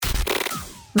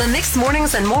The Mixed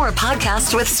Mornings and More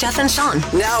podcast with Steph and Sean.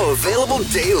 Now available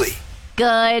daily.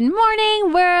 Good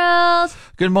morning, world.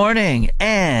 Good morning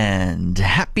and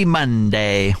happy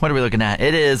Monday. What are we looking at?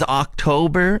 It is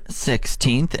October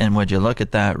 16th, and would you look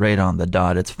at that, right on the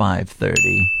dot, it's 5:30.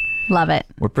 Love it.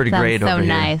 We're pretty Sounds great so over here.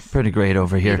 nice. Pretty great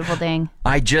over here. Beautiful thing.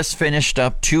 I just finished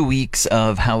up 2 weeks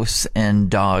of house and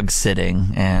dog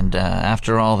sitting, and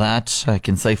after all that, I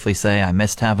can safely say I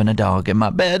missed having a dog in my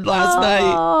bed last night.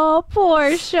 Oh,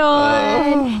 poor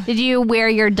Sean. Did you wear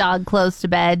your dog clothes to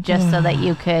bed just so that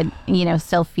you could,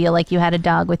 still feel like you had a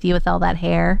dog with you with all that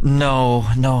hair? No,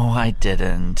 I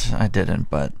didn't.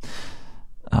 But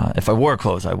if I wore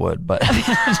clothes, I would. But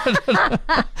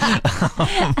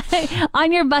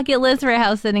On your bucket list for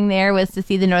house sitting there was to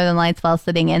see the Northern Lights while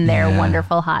sitting in their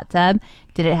wonderful hot tub.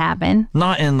 Did it happen?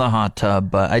 not in the hot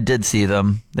tub, but I did see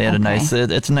them. They had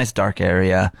it's a nice dark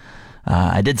area.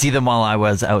 I did see them while I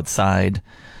was outside,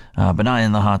 but not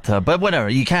in the hot tub. But whatever,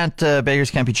 you can't,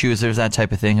 beggars can't be choosers, that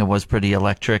type of thing. It was pretty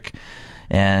electric.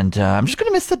 And I'm just going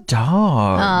to miss the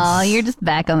dogs. Oh, you're just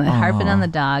back on harping on the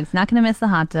dogs. Not going to miss the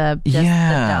hot tub, just the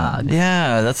dogs.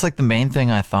 Yeah, that's like the main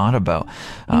thing I thought about.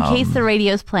 In case the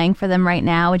radio's playing for them right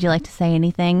now, would you like to say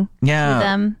anything to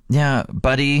them? Yeah,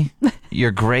 buddy,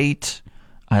 you're great.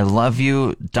 I love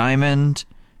you. Diamond,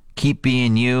 keep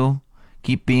being you.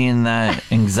 Keep being that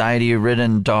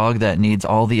anxiety-ridden dog that needs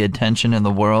all the attention in the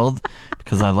world,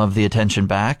 because I love the attention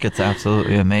back. It's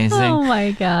absolutely amazing. Oh, my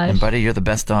gosh. And buddy, you're the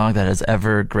best dog that has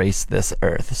ever graced this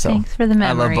earth. So thanks for the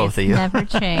memories. I love both of you. Never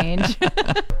change.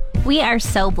 We are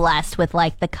so blessed with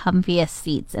the comfiest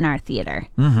seats in our theater.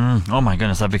 Mm-hmm. Oh my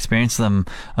goodness, I've experienced them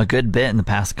a good bit in the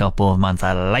past couple of months.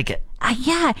 I like it.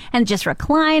 Yeah, and just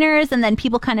recliners, and then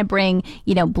people kind of bring,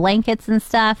 blankets and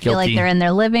stuff. Feel like Guilty. they're in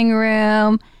their living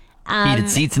room. Heated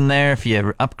seats in there if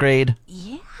you upgrade.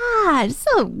 Yeah, just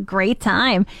a great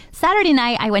time. Saturday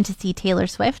night, I went to see Taylor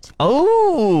Swift.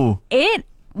 Oh, It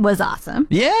was awesome.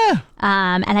 yeah.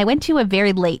 And I went to a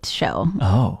very late show.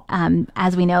 Oh.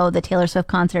 As we know, the Taylor Swift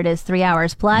concert is 3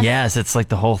 hours plus. Yes, it's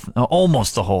like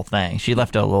almost the whole thing. She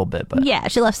left out a little bit, but Yeah,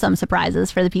 she left some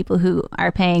surprises for the people who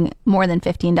are paying more than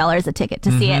 $15 a ticket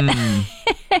to see it.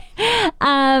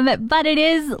 But it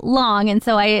is long, and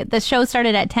so the show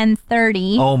started at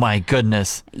 10:30. oh my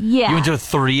goodness. Yeah. You went to a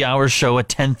 3-hour show at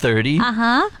 10:30?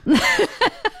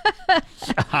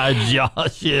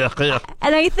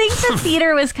 And I think the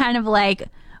theater was kind of like,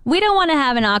 we don't want to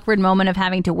have an awkward moment of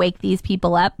having to wake these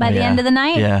people up by the end of the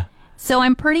night. Yeah. So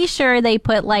I'm pretty sure they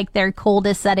put their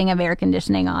coldest setting of air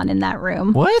conditioning on in that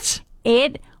room. What?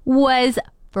 It was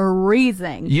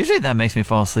freezing. Usually that makes me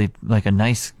fall asleep like a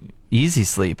nice, easy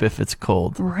sleep if it's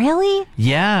cold. Really?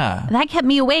 Yeah. That kept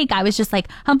me awake. I was just like,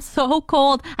 I'm so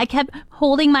cold. I kept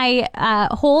holding my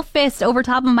whole fist over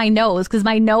top of my nose because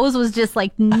my nose was just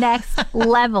next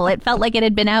level. It felt like it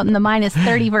had been out in the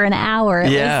 -30 for an hour.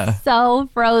 It was so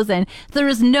frozen. So there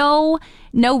was no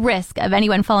risk of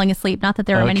anyone falling asleep. Not that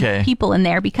there were many people in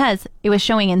there, because it was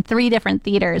showing in 3 different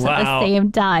theaters at the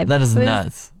same time. That is It was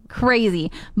nuts.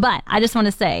 Crazy. But I just want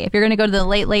to say, if you're going to go to the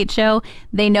late show,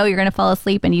 they know you're going to fall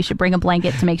asleep, and you should bring a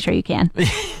blanket to make sure you can.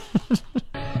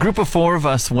 Group of 4 of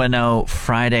us went out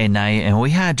Friday night, and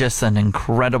we had just an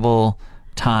incredible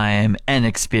time and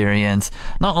experience,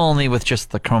 not only with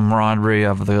just the camaraderie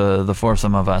of the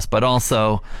foursome of us, but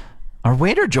also our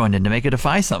waiter joined in to make it a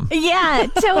fivesome. Yeah,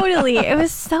 totally. It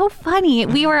was so funny.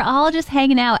 We were all just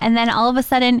hanging out, and then all of a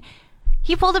sudden,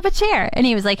 he pulled up a chair and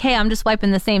he was like, hey, I'm just wiping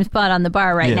the same spot on the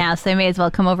bar right now, so I may as well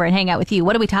come over and hang out with you.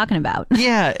 What are we talking about?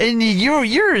 Yeah, and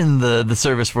you're in the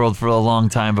service world for a long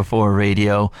time before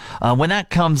radio. When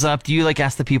that comes up, do you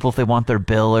ask the people if they want their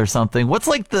bill or something? What's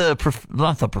not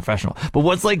the professional, but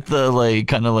what's the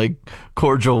kind of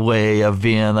cordial way of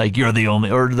being you're the only,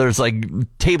 or there's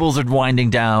tables are winding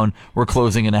down, we're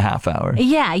closing in a half hour?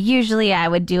 Yeah, usually I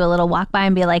would do a little walk by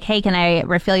and be like, hey, can I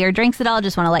refill your drinks at all?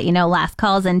 Just want to let you know last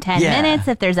call's in 10 minutes.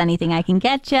 If there's anything I can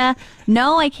get you.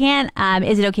 No, I can't.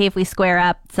 Is it okay if we square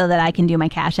up so that I can do my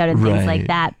cash out and things like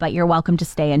that? But you're welcome to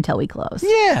stay until we close.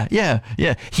 Yeah.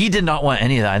 He did not want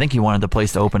any of that. I think he wanted the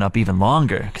place to open up even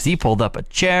longer, because he pulled up a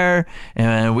chair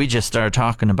and we just started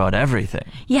talking about everything.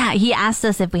 Yeah, he asked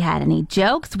us if we had any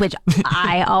jokes, which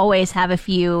I always have a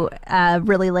few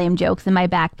really lame jokes in my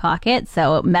back pocket.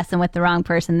 So messing with the wrong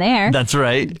person there. That's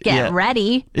right. Get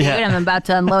ready. Dude, I'm about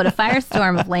to unload a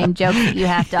firestorm of lame jokes that you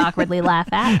have to awkwardly laugh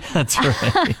at. That's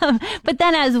right. But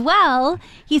then as well,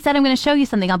 he said, I'm going to show you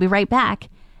something. I'll be right back.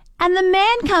 And the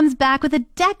man comes back with a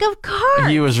deck of cards.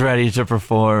 He was ready to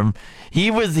perform.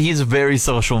 he's very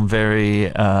social and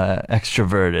very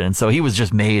extroverted, and so he was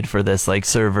just made for this like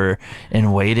server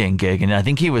in waiting gig, and I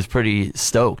think he was pretty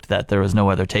stoked that there was no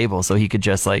other table, so he could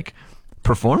just like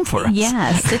perform for us.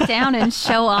 Yeah, sit down and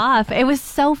show off. It was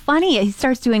so funny. He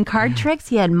starts doing card tricks.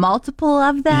 He had multiple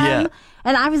of them. Yeah.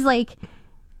 And I was like,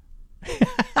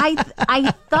 I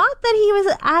thought that he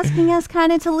was asking us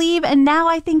kind of to leave, and now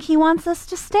I think he wants us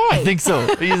to stay. I think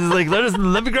so. He's like,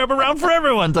 let me grab a round for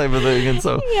everyone type of thing. And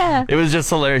so Yeah. it was just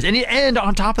hilarious. And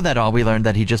on top of that all, we learned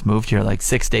that he just moved here like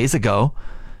 6 days ago.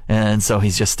 And so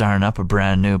he's just starting up a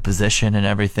brand new position and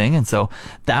everything. And so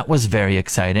that was very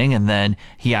exciting. And then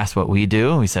he asked what we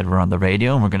do. We said, we're on the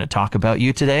radio and we're going to talk about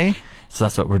you today. So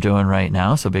that's what we're doing right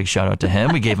now. So big shout out to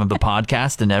him. We gave him the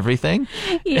podcast and everything.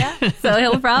 Yeah. So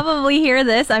he'll probably hear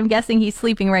this. I'm guessing he's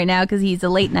sleeping right now because he's a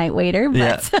late night waiter.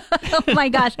 But oh my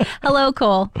gosh. Hello,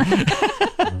 Cole.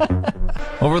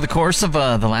 Over the course of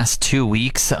the last 2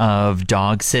 weeks of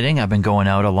dog sitting, I've been going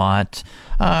out a lot,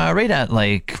 right at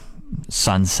like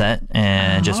sunset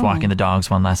and just walking the dogs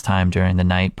one last time during the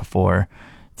night before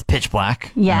it's pitch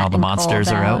black and all the monsters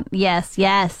are out. Yes.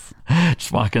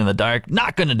 Just walking in the dark.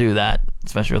 Not going to do that,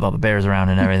 especially with all the bears around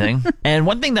and everything. And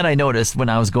one thing that I noticed when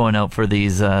I was going out for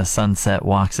these sunset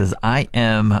walks is I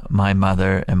am my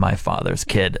mother and my father's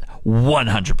kid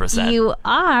 100%. You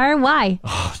are? Why?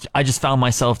 I just found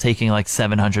myself taking like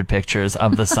 700 pictures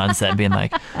of the sunset being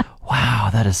like, wow,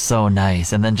 that is so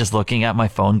nice. And then just looking at my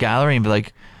phone gallery and be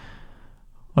like,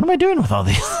 what am I doing with all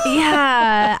these?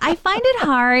 Yeah, I find it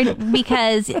hard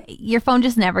because your phone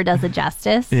just never does it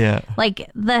justice. Yeah.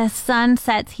 Like the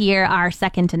sunsets here are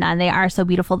second to none. They are so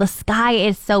beautiful. The sky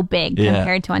is so big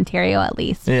compared to Ontario, at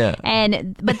least. Yeah.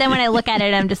 But then when I look at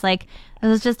it, I'm just like, it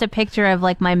was just a picture of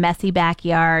like my messy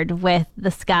backyard with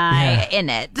the sky in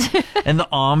it. And the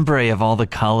ombre of all the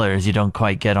colors you don't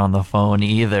quite get on the phone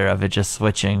either, of it just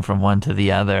switching from one to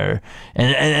the other.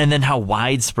 And then how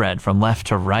widespread from left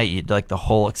to right, like the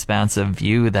whole expansive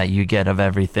view that you get of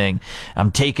everything.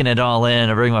 I'm taking it all in.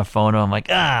 I bring my phone home. I'm like,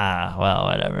 well,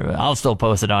 whatever. I'll still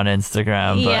post it on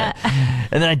Instagram. But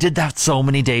and then I did that so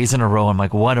many days in a row. I'm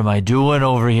like, what am I doing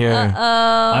over here?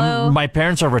 My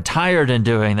parents are retired and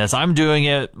doing this. I'm doing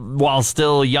it while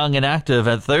still young and active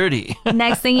at 30.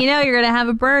 Next thing you know, you're going to have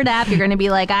a bird app. You're going to be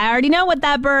like, I already know what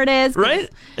that bird is. Right?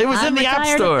 It was in the App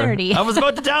Store. 30. I was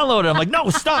about to download it. I'm like, no,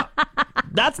 stop.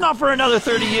 That's not for another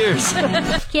 30 years.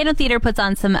 Kano Theater puts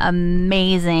on some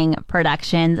amazing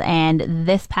productions, and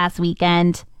this past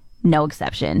weekend, no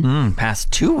exception. Past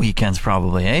 2 weekends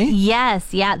probably, eh?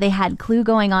 Yes, yeah. They had Clue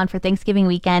going on for Thanksgiving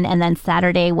weekend, and then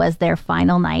Saturday was their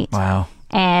final night. Wow.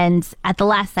 And at the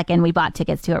last second, we bought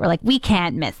tickets to it. We're like, we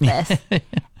can't miss this.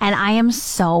 And I am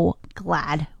so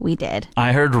glad we did.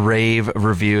 I heard rave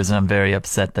reviews, and I'm very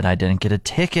upset that I didn't get a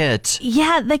ticket.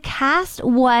 Yeah, the cast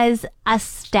was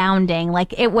astounding.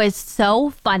 Like, it was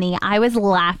so funny. I was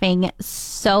laughing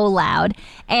so loud.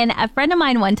 And a friend of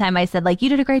mine one time, I said, like, you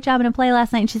did a great job in a play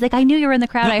last night. And she's like, I knew you were in the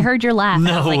crowd. I heard your laugh.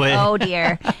 No I was like, way. oh,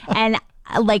 dear. And,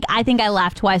 like, I think I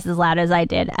laughed twice as loud as I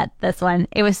did at this one.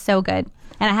 It was so good.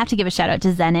 And I have to give a shout out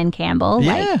to Zenon Campbell.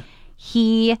 Yeah.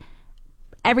 Like,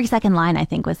 every second line, I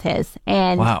think, was his.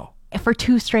 And Wow. for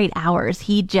 2 straight hours,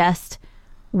 he just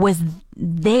was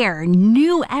there,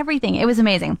 knew everything. It was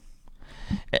amazing.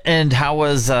 And how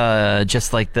was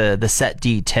just like the set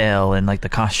detail and like the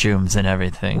costumes and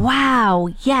everything? Wow.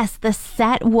 Yes, the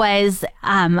set was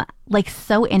like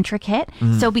so intricate.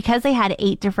 So because they had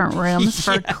 8 different rooms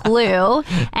for Clue,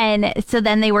 and so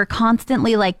then they were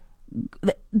constantly like,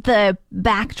 the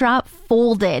backdrop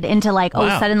folded into like,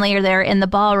 Wow. suddenly you're there in the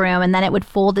ballroom, and then it would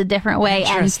fold a different way and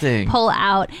Interesting. pull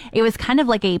out. It was kind of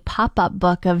like a pop-up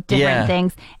book of different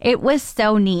things. It was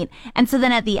so neat. And so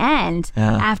then at the end,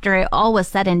 after it all was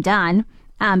said and done,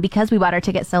 because we bought our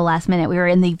tickets so last minute, we were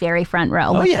in the very front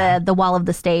row. The wall of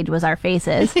the stage was our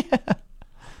faces.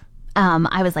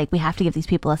 I was like, we have to give these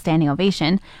people a standing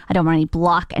ovation. I don't want to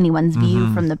block anyone's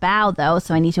view from the bow, though,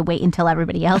 so I need to wait until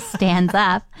everybody else stands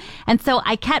up. And so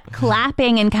I kept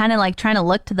clapping and kind of like trying to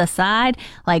look to the side,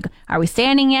 like, are we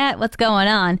standing yet? What's going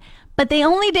on? But they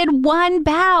only did one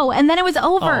bow, and then it was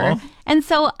over. And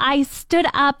so I stood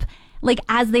up like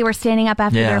as they were standing up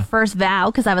after their first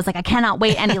vow, because I was like, I cannot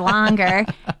wait any longer.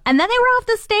 And then they were off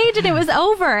the stage and it was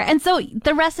over. And so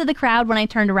the rest of the crowd, when I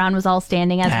turned around, was all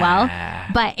standing as well.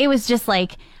 But it was just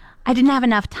like, I didn't have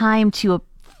enough time to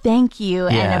thank you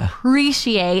and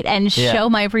appreciate and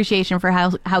show my appreciation for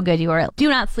how good you were. Do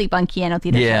not sleep on Kano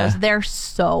Theater shows. They're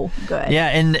so good. Yeah,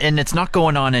 and it's not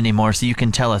going on anymore, so you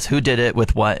can tell us who did it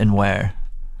with what and where.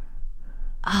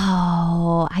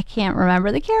 Oh, I can't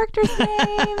remember the characters'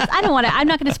 names. I'm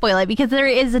not going to spoil it because there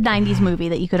is a 90s movie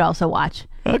that you could also watch.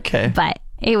 Okay. But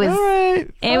it was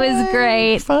It was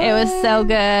great. fine. It was so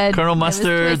good. Colonel It was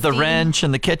Mustard, the twisty. wrench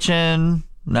in the kitchen.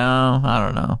 No, I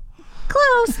don't know.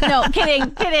 Close. No,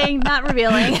 kidding. Not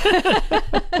revealing.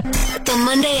 The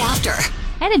Monday after.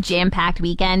 I had a jam-packed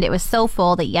weekend. It was so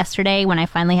full that yesterday, when I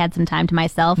finally had some time to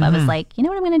myself, I was like, you know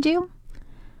what I'm going to do?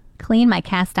 Clean my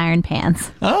cast iron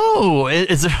pans. Oh,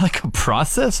 is there like a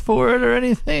process for it or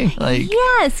anything? Like,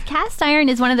 Yes, cast iron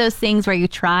is one of those things where you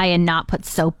try and not put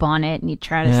soap on it and you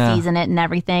try to Yeah. season it and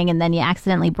everything, and then you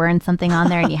accidentally burn something on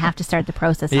there and you have to start the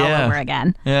process all Yeah. over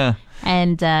again. yeah.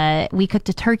 And we cooked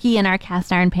a turkey in our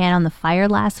cast iron pan on the fire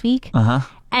last week. Uh-huh.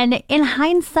 And in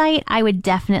hindsight, I would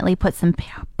definitely put some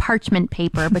parchment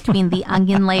paper between the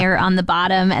onion layer on the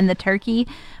bottom and the turkey,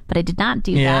 but I did not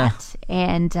do Yeah. that.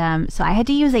 And so I had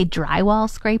to use a drywall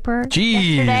scraper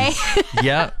Jeez. yesterday.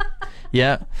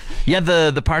 Yeah.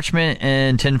 The parchment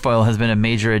and tinfoil has been a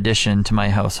major addition to my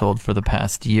household for the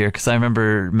past year because I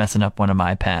remember messing up one of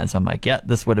my pads. I'm like, yeah,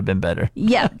 this would have been better.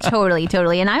 Yeah,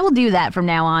 totally. And I will do that from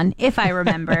now on if I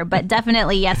remember. But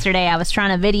definitely yesterday I was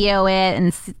trying to video it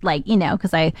and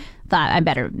because I thought I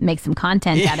better make some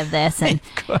content out of this. And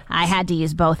I had to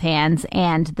use both hands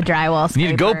and the drywall scraper.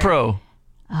 You need a GoPro.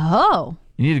 Oh.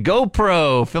 You need a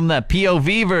GoPro. Film that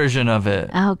POV version of it.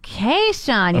 Okay,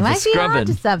 Sean, you Of the might be scrubbing.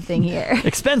 onto something here.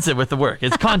 Expensive with the work.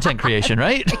 It's content creation,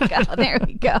 right? There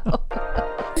we go.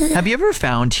 Have you ever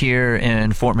found here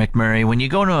in Fort McMurray, when you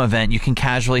go to an event, you can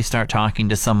casually start talking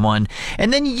to someone,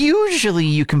 and then usually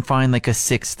you can find like a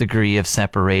 6th degree of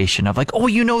separation of like, oh,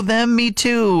 you know them, me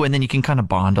too. And then you can kind of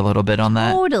bond a little bit on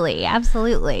that. Totally,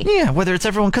 absolutely. Yeah, whether it's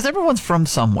everyone, because everyone's from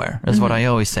somewhere is what I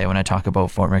always say when I talk about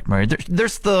Fort McMurray.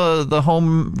 There's the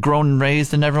homegrown and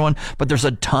raised and everyone, but there's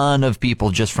a ton of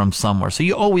people just from somewhere. So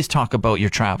you always talk about your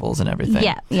travels and everything.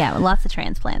 Yeah, lots of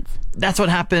transplants. That's what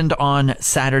happened on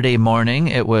Saturday morning.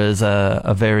 It was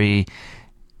a very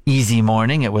easy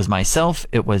morning. It was myself,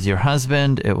 it was your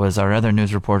husband, it was our other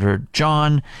news reporter,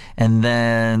 John, and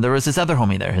then there was this other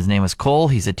homie there. His name was Cole.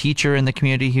 He's a teacher in the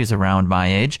community. He was around my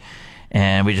age.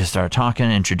 And we just started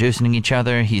talking, introducing each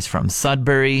other. He's from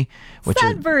Sudbury.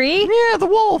 Sudbury? Yeah, the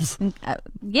Wolves.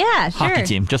 Yeah, sure. Hockey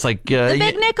team. Just like... The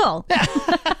Big Nickel.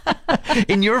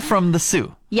 And you're from the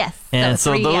Sioux. Yes, And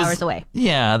so 3 those, hours away.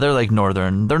 Yeah, they're like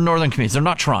northern. They're northern communities. They're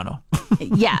not Toronto.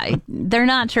 Yeah, they're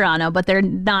not Toronto, but they're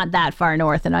not that far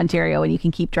north in Ontario, and you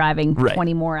can keep driving Right.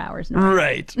 20 more hours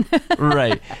north.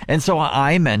 Right. And so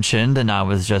I mentioned, and I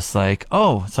was just like,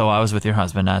 oh, so I was with your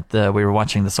husband we were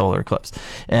watching the solar eclipse,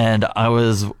 and I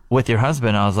was with your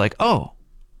husband. I was like, oh,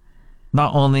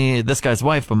 not only this guy's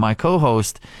wife, but my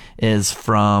co-host is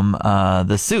from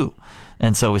the Sioux.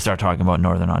 And so we started talking about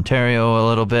Northern Ontario a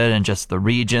little bit and just the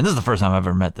region. This is the first time I've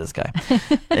ever met this guy.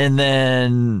 And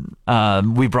then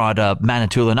we brought up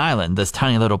Manitoulin Island, this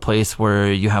tiny little place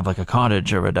where you have like a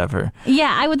cottage or whatever.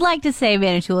 Yeah, I would like to say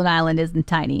Manitoulin Island isn't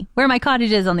tiny. Where my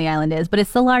cottage is on the island is, but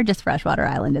it's the largest freshwater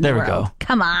island in There the we world. go.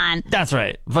 Come on. That's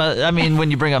right. But I mean, when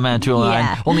you bring up Manitoulin Yeah.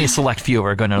 Island, only a select few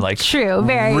are going to like True,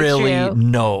 very really true.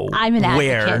 know I'm an advocate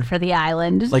where, for the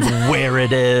island. like where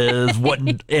it is, what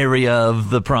area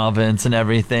of the province and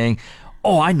everything.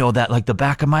 Oh, I know that like the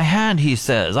back of my hand, he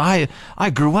says. I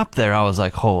grew up there. I was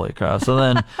like, holy crap. So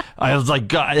then I was like,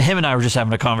 God, him and I were just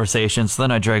having a conversation. So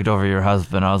then I dragged over your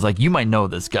husband. I was like, you might know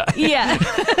this guy. Yeah.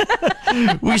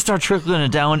 We start trickling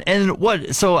it down. And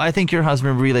so I think your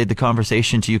husband relayed the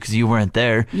conversation to you because you weren't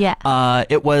there. Yeah.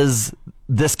 It was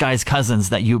this guy's cousins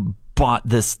that you bought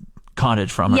this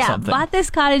cottage from or Yeah, something. bought this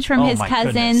cottage from Oh, his my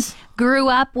cousins, goodness. grew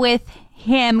up with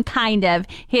him, kind of.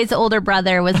 His older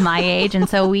brother was my age, and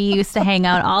so we used to hang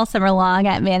out all summer long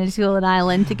at Manitoulin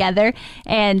Island together.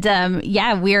 And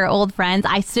yeah, we're old friends.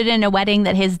 I stood in a wedding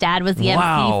that his dad was the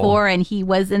Wow. MC for, and he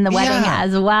was in the wedding Yeah.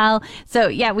 as well. So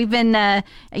yeah, we've been, I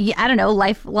don't know,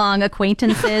 lifelong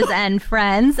acquaintances and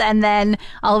friends. And then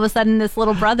all of a sudden, this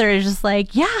little brother is just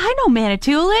like, yeah, I know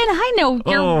Manitoulin. I know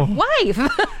your Oh. wife.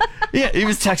 Yeah, he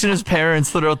was texting his parents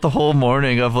throughout the whole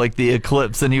morning of like the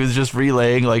eclipse, and he was just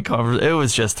relaying like it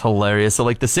was just hilarious. So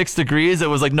like the 6 degrees, it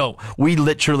was like, no, we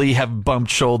literally have bumped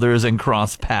shoulders and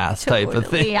crossed paths type of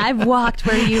thing. Totally. I've walked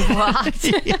where you've walked.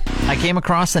 I came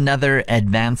across another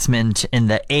advancement in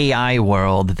the AI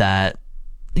world that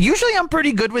usually I'm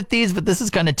pretty good with these, but this is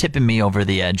kind of tipping me over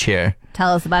the edge here.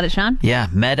 Tell us about it, Sean. Yeah,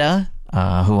 Meta,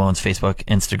 who owns Facebook,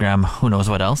 Instagram, who knows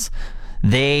what else.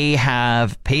 They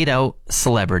have paid out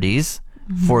celebrities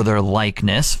for their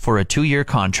likeness for a 2-year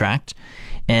contract,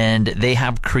 and they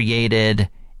have created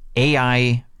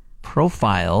AI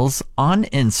profiles on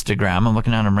Instagram. I'm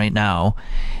looking at them right now.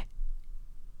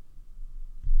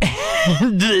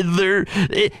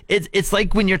 It's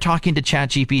like when you're talking to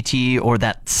ChatGPT or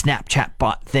that Snapchat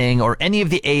bot thing or any of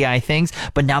the AI things,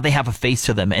 but now they have a face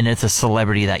to them and it's a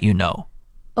celebrity that you know.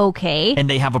 Okay. And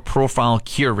they have a profile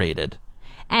curated.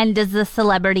 And does the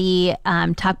celebrity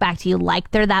talk back to you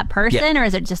like they're that person, Yeah. or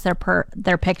is it just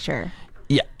their picture?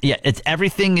 Yeah. It's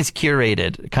everything is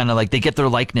curated, kind of like they get their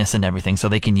likeness and everything, so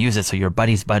they can use it. So you're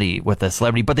buddy with a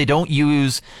celebrity, but they don't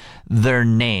use their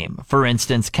name. For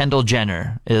instance, Kendall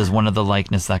Jenner is one of the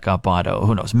likeness that got bought. Oh,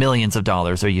 who knows? Millions of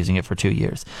dollars. They're using it for 2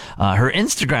 years. Her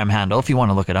Instagram handle, if you want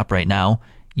to look it up right now,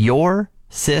 your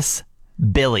sis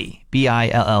Billie,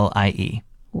 Billie.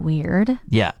 Weird.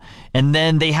 Yeah. And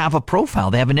then they have a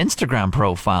profile. They have an Instagram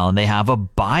profile and they have a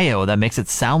bio that makes it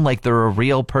sound like they're a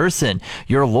real person.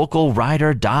 Your local ride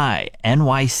or die.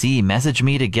 NYC. Message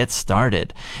me to get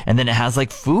started. And then it has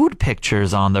like food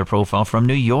pictures on their profile from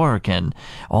New York and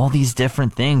all these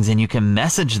different things. And you can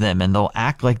message them and they'll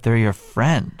act like they're your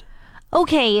friend.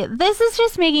 Okay, this is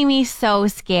just making me so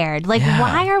scared. Like, Yeah.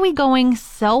 why are we going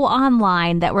so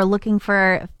online that we're looking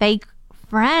for fake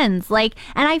friends? Like,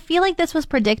 and I feel like this was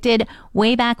predicted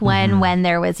way back when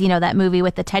there was, that movie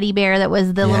with the teddy bear that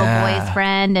was the little Yeah. boy's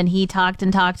friend, and he talked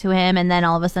to him, and then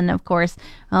all of a sudden, of course,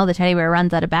 the teddy bear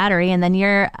runs out of battery, and then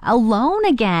you're alone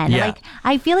again. Yeah. Like,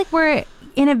 I feel like we're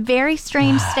in a very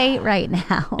strange state right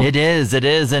now. It is.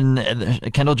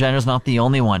 And Kendall Jenner's not the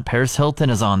only one. Paris Hilton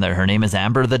is on there. Her name is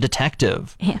Amber the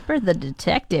Detective. Amber the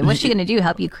Detective. What's she going to do?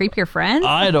 Help you creep your friends?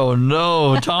 I don't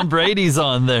know. Tom Brady's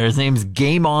on there. His name's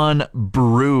Game On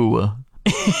Brew.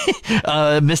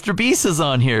 Mr. Beast is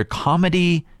on here.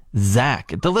 Comedy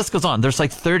Zach. The list goes on. There's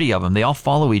like 30 of them. They all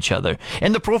follow each other.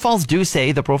 And the profiles do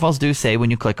say when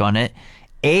you click on it,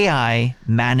 AI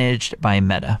managed by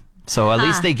Meta. So at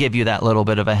least they give you that little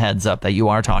bit of a heads up that you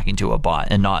are talking to a bot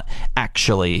and not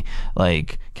actually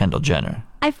like Kendall Jenner.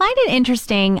 I find it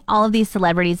interesting, all of these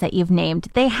celebrities that you've named,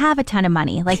 they have a ton of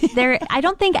money. Like, I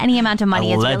don't think any amount of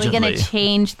money is really Allegedly. going to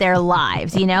change their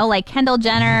lives, Like Kendall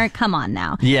Jenner, come on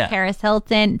now. Yeah. Paris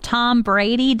Hilton, Tom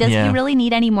Brady, does Yeah. he really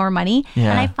need any more money?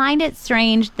 Yeah. And I find it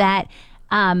strange that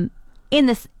in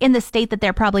the state that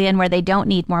they're probably in where they don't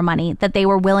need more money, that they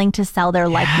were willing to sell their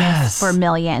likeness Yes. for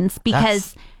millions.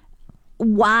 Because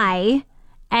why?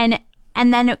 And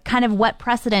then kind of what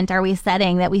precedent are we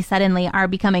setting that we suddenly are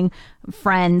becoming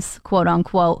friends, quote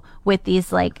unquote, with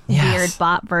these like Yes. weird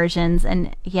bot versions?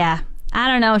 And yeah, I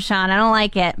don't know, Sean. I don't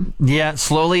like it. Yeah,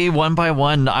 slowly, one by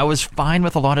one. I was fine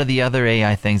with a lot of the other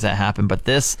AI things that happened, but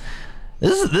this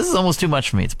is almost too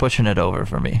much for me. It's pushing it over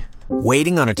for me.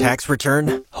 Waiting on a tax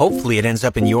return? Hopefully it ends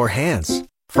up in your hands.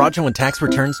 Fraudulent tax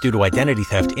returns due to identity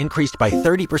theft increased by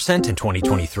 30% in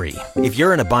 2023. If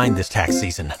you're in a bind this tax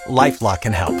season, LifeLock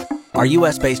can help. Our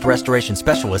U.S.-based restoration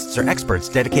specialists are experts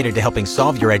dedicated to helping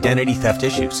solve your identity theft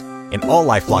issues. And all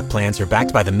LifeLock plans are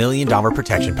backed by the $1 Million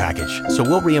Protection Package. So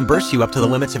we'll reimburse you up to the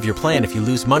limits of your plan if you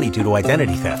lose money due to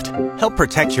identity theft. Help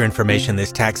protect your information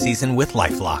this tax season with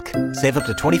LifeLock. Save up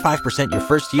to 25% your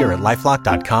first year at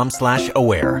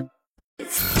LifeLock.com/aware.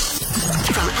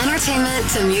 From entertainment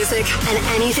to music and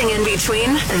anything in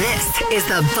between, this is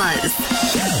The Buzz.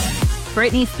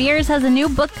 Britney Spears has a new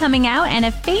book coming out, and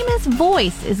a famous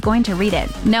voice is going to read it.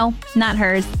 No, not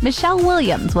hers. Michelle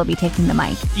Williams will be taking the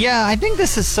mic. Yeah, I think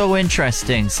this is so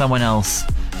interesting. Someone else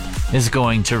is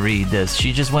going to read this.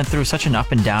 She just went through such an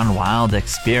up and down wild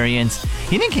experience.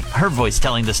 You think her voice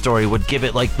telling the story would give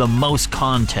it like the most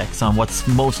context on what's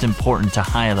most important to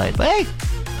highlight? But hey,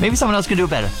 maybe someone else can do it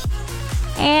better.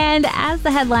 And as the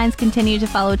headlines continue to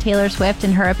follow Taylor Swift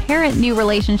and her apparent new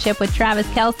relationship with Travis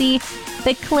Kelce,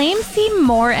 the claims seem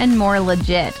more and more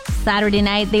legit. Saturday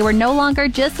night, they were no longer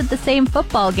just at the same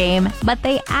football game, but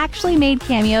they actually made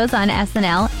cameos on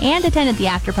SNL and attended the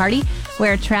after party,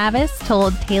 where Travis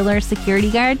told Taylor's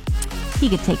security guard he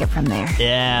could take it from there.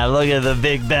 Yeah, look at the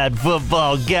big bad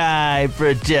football guy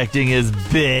protecting his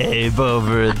babe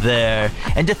over there.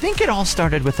 And to think it all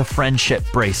started with a friendship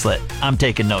bracelet. I'm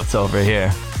taking notes over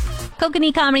here.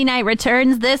 Kokanee Comedy Night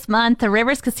returns this month to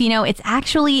Rivers Casino. It's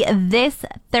actually this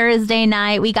Thursday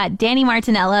night. We got Danny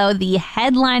Martinello, the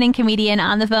headlining comedian,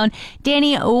 on the phone.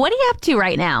 Danny, what are you up to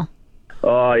right now?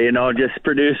 Oh, just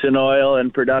producing oil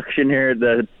and production here at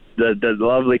the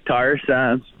lovely tar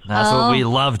sands. That's what we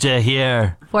love to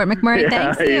hear. Fort McMurray,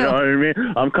 Yeah, thanks you know too. what I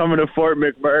mean? I'm coming to Fort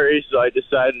McMurray, so I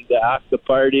decided to act the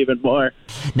part even more.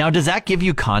 Now, does that give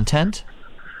you content?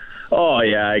 Oh,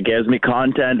 yeah, it gives me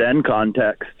content and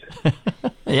context.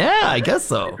 Yeah, I guess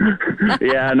so.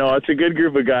 Yeah, no, it's a good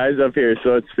group of guys up here,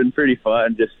 so it's been pretty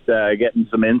fun just getting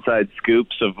some inside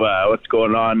scoops of what's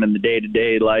going on in the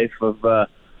day-to-day life of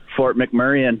Fort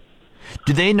McMurray.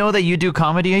 Do they know that you do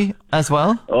comedy as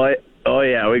well? Oh, Oh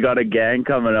yeah, we got a gang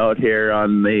coming out here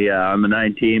on the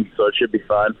 19th, so it should be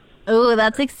fun. Ooh,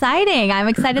 that's exciting. I'm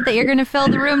excited that you're going to fill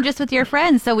the room just with your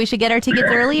friends. So we should get our tickets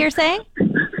early, you're saying?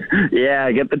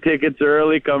 Yeah, get the tickets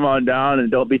early, come on down, and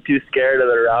don't be too scared of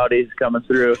the rowdies coming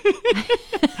through.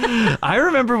 I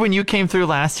remember when you came through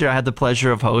last year, I had the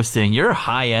pleasure of hosting. You're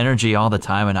high energy all the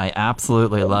time, and I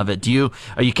absolutely love it.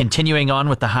 Are you continuing on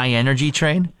with the high energy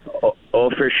train? Oh,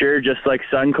 for sure, just like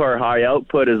Suncor high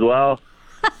output as well.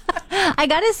 I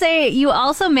gotta say, you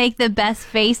also make the best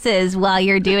faces while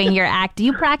you're doing your act. Do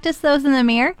you practice those in the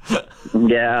mirror?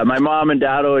 Yeah, my mom and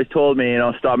dad always told me,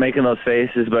 stop making those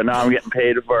faces, but now I'm getting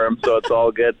paid for them, so it's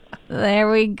all good. There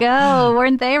we go.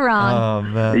 Weren't they wrong? Oh,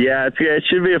 man. Yeah, it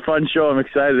should be a fun show. I'm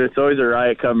excited. It's always a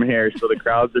riot coming here, so the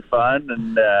crowds are fun,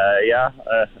 and I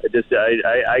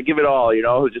give it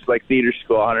all, just like theater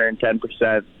school,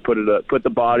 110%. Put the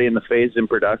body and the face in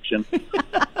production.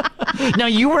 Now,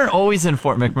 you weren't always in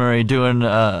Fort McMurray doing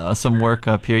some work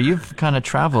up here. You've kind of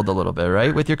traveled a little bit,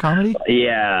 right, with your comedy?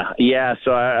 Yeah.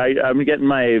 So I'm getting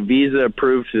my visa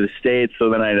approved to the States. So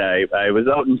then I was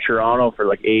out in Toronto for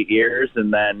like 8 years,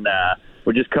 and then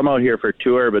would just come out here for a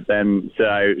tour. But then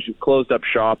I closed up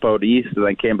shop out east, and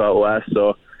then came out west.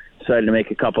 So decided to make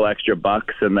a couple extra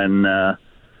bucks, and then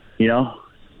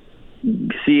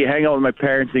hang out with my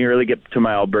parents and really get to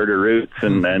my Alberta roots,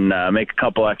 and make a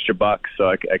couple extra bucks. So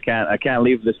I can't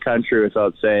leave this country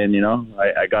without saying,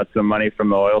 I got some money from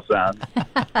the oil sands.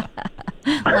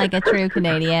 Like a true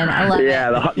Canadian. I love it.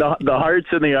 Yeah, the hearts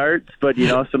and the arts, but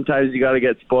sometimes you got to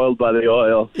get spoiled by the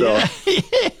oil. So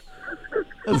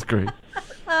That's great.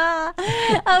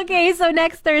 Okay, so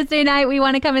next Thursday night we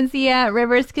want to come and see you at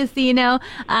Rivers Casino.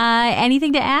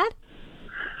 Anything to add?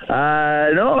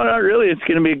 No, not really. It's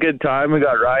going to be a good time. We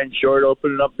got Ryan Short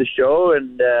opening up the show,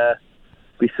 and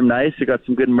be some nice. We got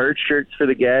some good merch shirts for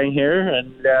the gang here,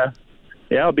 and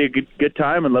it'll be a good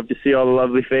time. I'd love to see all the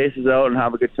lovely faces out and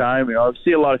have a good time. I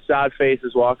see a lot of sad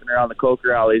faces walking around the Coke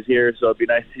rallies here, so it'd be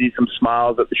nice to see some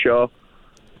smiles at the show.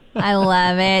 I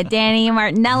love it. Danny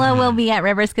Martinella will be at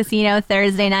Rivers Casino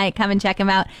Thursday night. Come and check him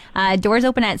out. Doors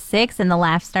open at 6 and the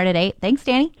laughs start at 8. Thanks,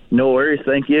 Danny. No worries.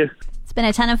 Thank you. It's been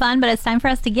a ton of fun, but it's time for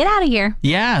us to get out of here.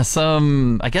 Yeah,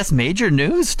 some, I guess, major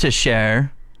news to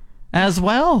share as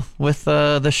well with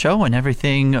the show and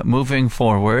everything moving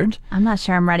forward. I'm not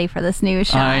sure I'm ready for this news,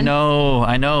 Sean. I know.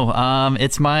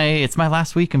 It's my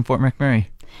last week in Fort McMurray.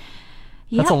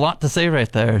 Yep. That's a lot to say right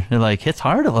there. It hits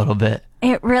hard a little bit.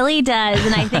 It really does,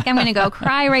 and I think I'm going to go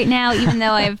cry right now, even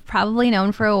though I've probably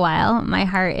known for a while. My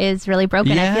heart is really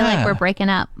broken. Yeah. I feel like we're breaking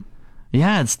up.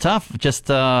 Yeah, it's tough.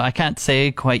 Just I can't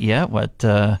say quite yet what.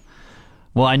 Well,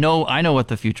 I know what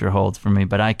the future holds for me,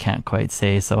 but I can't quite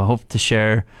say. So I hope to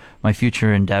share my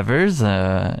future endeavors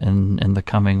in the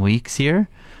coming weeks here.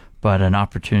 But an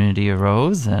opportunity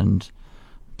arose and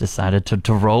decided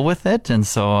to roll with it, and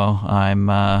so I'm.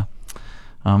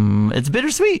 It's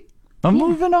bittersweet. I'm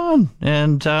moving on,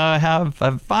 and I have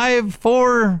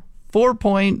 4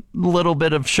 little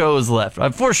bit of shows left. I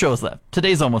have 4 shows left.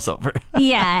 Today's almost over.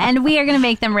 Yeah, and we are going to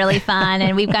make them really fun,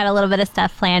 and we've got a little bit of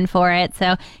stuff planned for it.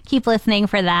 So keep listening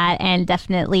for that, and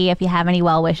definitely, if you have any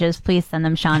well wishes, please send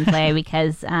them Sean's way,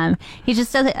 because he's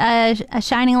just a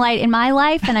shining light in my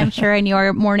life, and I'm sure in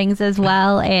your mornings as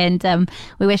well. And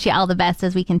we wish you all the best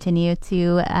as we continue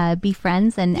to be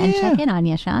friends and check in on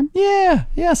you, Sean. Yeah.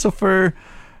 So for,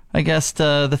 I guess,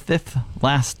 the 5th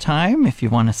last time, if you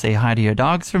want to say hi to your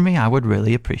dogs for me, I would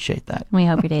really appreciate that. We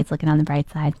hope your day's looking on the bright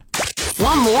side.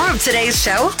 Want more of today's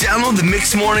show? Download the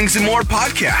Mixed Mornings and More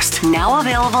podcast. Now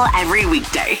available every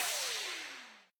weekday.